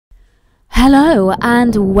Hello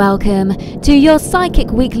and welcome to your Psychic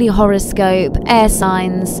Weekly Horoscope, air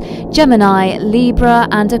signs, Gemini, Libra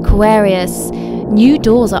and Aquarius. New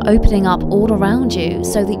doors are opening up all around you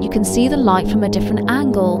so that you can see the light from a different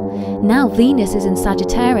angle. Now Venus is in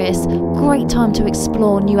Sagittarius, great time to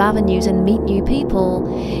explore new avenues and meet new people.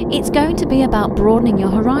 It's going to be about broadening your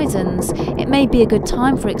horizons. It may be a good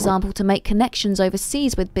time, for example, to make connections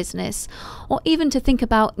overseas with business, or even to think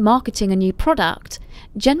about marketing a new product.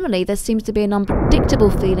 Generally, there seems to be an unpredictable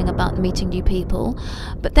feeling about meeting new people,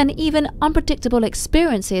 but then even unpredictable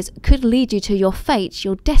experiences could lead you to your fate,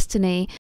 your destiny,